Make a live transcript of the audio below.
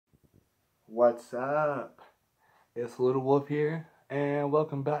What's up? It's Little Wolf here, and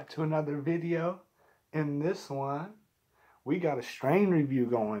welcome back to another video. In this one, we got a strain review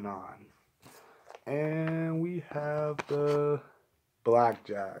going on, and we have the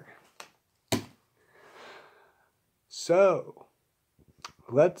BlackJack. So,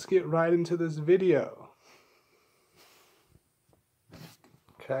 let's get right into this video.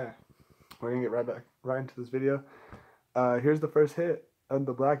 Okay, we're gonna get right into this video. Here's the first hit of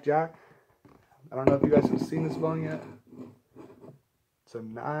the BlackJack. I don't know if you guys have seen this bong yet. It's a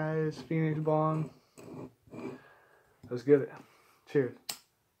nice Phoenix bong. Let's get it. Cheers.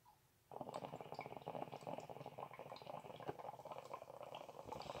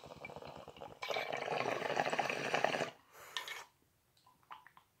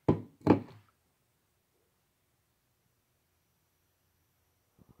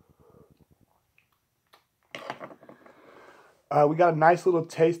 We got a nice little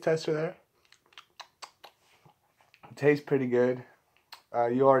taste tester there. It tastes pretty good.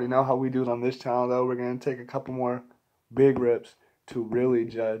 You already know how we do it on this channel, though. We're going to take a couple more big rips to really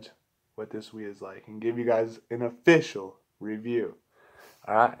judge what this weed is like and give you guys an official review.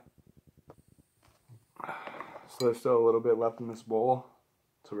 Alright. So there's still a little bit left in this bowl.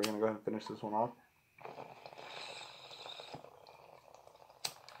 So we're going to go ahead and finish this one off.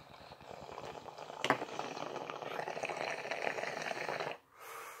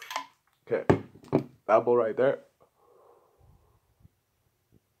 Okay, that bowl right there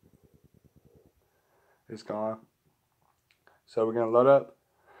is gone. So we're gonna load up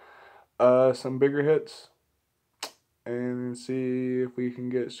some bigger hits and see if we can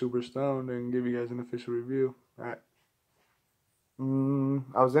get super stoned and give you guys an official review. Alright.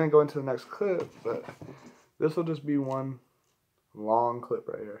 I was gonna go into the next clip, but this will just be one long clip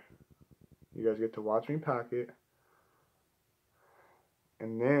right here. You guys get to watch me pack it,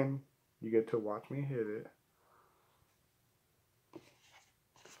 and then you get to watch me hit it.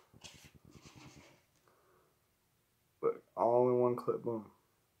 Look, all in one clip, boom.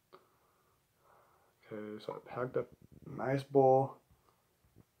 Okay, so I packed up a nice bowl.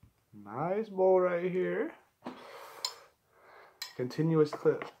 Nice bowl right here. Continuous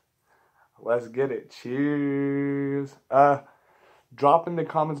clip. Let's get it. Cheers. Drop in the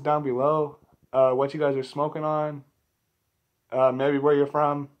comments down below what you guys are smoking on. Maybe where you're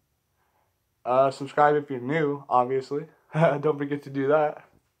from. Subscribe if you're new, obviously. Don't forget to do that.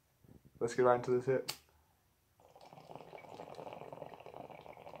 Let's get right into this hit.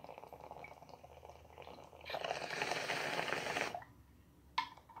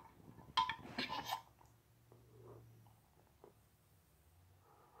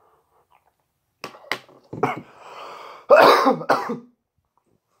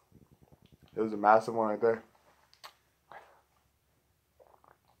 It was a massive one right there.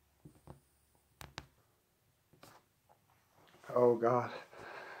 Oh god,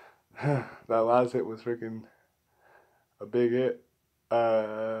 that last hit was freaking a big hit.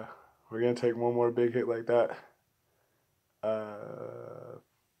 We're gonna take one more big hit like that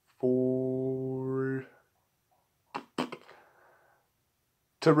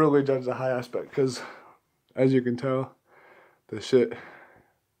to really judge the high aspect, because as you can tell, the shit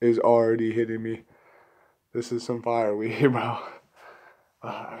is already hitting me. This is some fire weed, bro.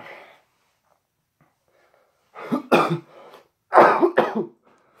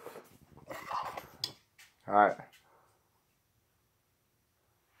 Alright.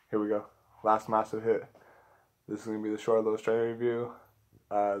 Here we go. Last massive hit. This is going to be the short little strain review.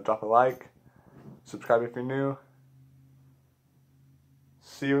 Drop a like. Subscribe if you're new.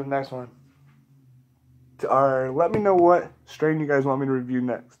 See you in the next one. Or let me know what strain you guys want me to review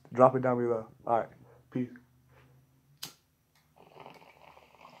next. Drop it down below. Alright. Peace.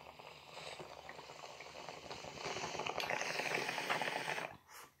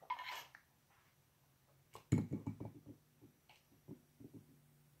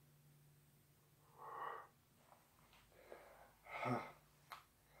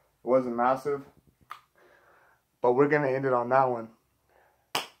 It wasn't massive, but we're going to end it on that one.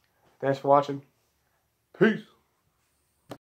 Thanks for watching. Peace.